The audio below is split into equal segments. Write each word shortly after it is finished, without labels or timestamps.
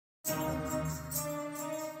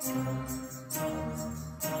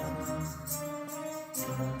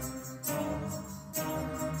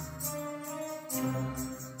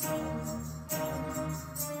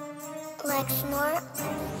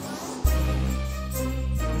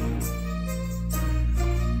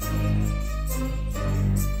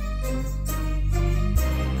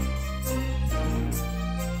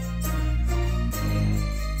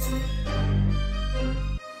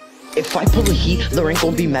If I pull a heat, there ain't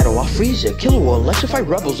gon' be metal. I'll freeze it, kill or electrify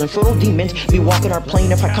rebels, infernal demons be walking our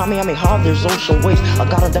plane. If I Kamehameha, there's ocean waves. I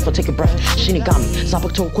gotta definitely take a breath. Shinigami,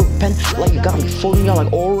 Zappa to a quick pen, like you got me, folding out like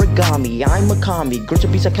origami. I'm a kami, grit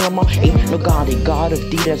your beats, I kill 'em all. Ain't no goddy, god of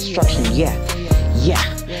destruction. Yeah,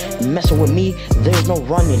 messing with me, there's no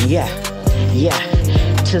running. Yeah,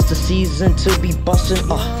 'tis the season to be bustin'.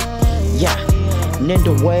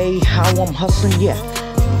 Ninja way, how I'm hustling. Yeah.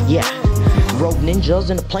 Rogue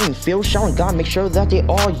ninjas in the playing field, shouting God, make sure that they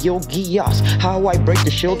are Yogi-yas. How I break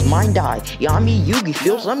the shields, mind eye. Yami Yugi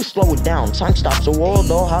feels, let me slow it down. Time stops the world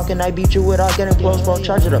though, how can I beat you without getting close? Bro,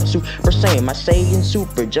 charge it up, Super Saiyan, my saying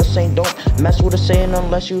super. Just saying don't mess with a saying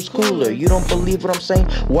unless you was cooler. You don't believe what I'm saying?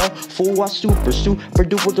 Well, fool, I super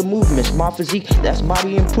duper the movements. My physique, that's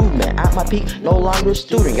body improvement. At my peak, no longer a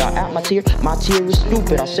student. Y'all at my tier is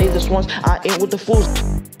stupid. I say this once, I ain't with the fools.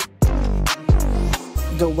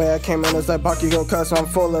 The way I came in is like Bakugo, cause I'm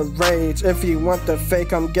full of rage. If you want the fake,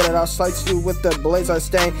 come get it. I'll slice you with the blades I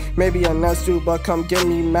stain. Maybe a nuts too, but come get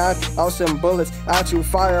me mad. I'll send bullets at you,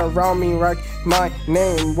 fire around me, like my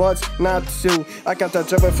name. What's not to? I got that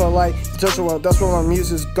dripping for like Joshua. That's where my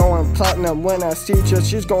music's going platinum. When I see her,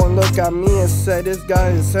 she's gonna look at me and say, this guy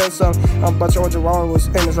is handsome. I'm bunch of Orange was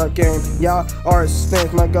in this rap game. Y'all are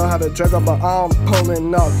snakes. My girl had a Draco, but I'm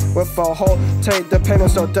pulling up with a whole tape. The pain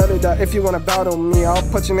is so deadly that if you wanna battle me, I'll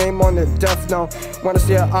put your name on the death note. Wanna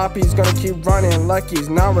see a op, he's gonna keep running like he's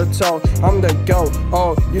Naruto. I'm the GOAT.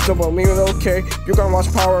 Oh, you don't believe it? Okay, you gonna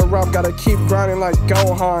watch Power Up. Gotta keep grinding like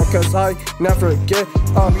Gohan, cause I never get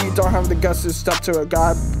up. You don't have the guts to step to a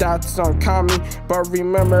guy that's uncommon. But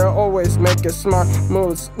remember, always make it smart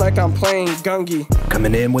moves like I'm playing Gungi.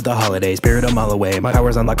 Coming in with the holiday spirit, I'm all away. My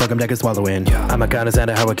powers unlocked like I'm deck swallowing. I'm a kind of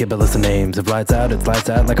Santa, how I keep a list of names. If lights out, it's lights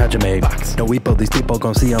out like Hajime. No weepo, these people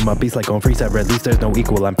gon' see I'm a beast like on freestyle. At least there's no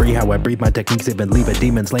equal. I'm free how I breathe, my techniques even leave a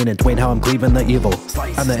demon slain in twain. How I'm cleaving the evil.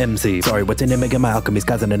 I'm the MC. Sorry, what's in it making my alchemy?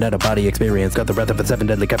 Skies in a net of body experience. Got the breath of a 7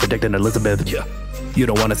 deadly cat predicting Elizabeth. You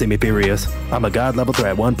don't wanna see me furious. I'm a god level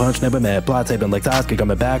threat, one punch never met. Plot saving like Sasuke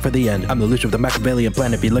coming back for the end. I'm the leash of the Machiavellian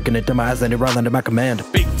plan. If you're looking into my eyes, then you're all under my command.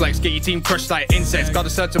 Big flex, get your team crushed like insects. Got a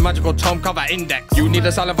certain magical tome cover index. You need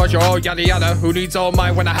a salivage, you're all yada yada. Who needs all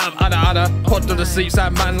mine when I have ada? Put to the sleep,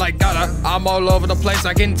 sad man like Gada. I'm all over the place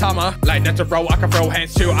like Intama. Like Netero, I can throw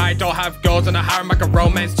hands too. I don't have goals and a harem, I can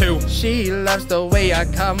romance too. She loves the way I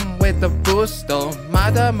come with the boost though.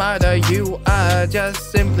 Mother, you are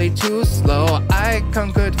just simply too slow. I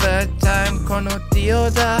conquered the time, kono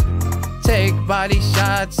dioda. Take body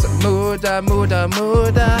shots, muda.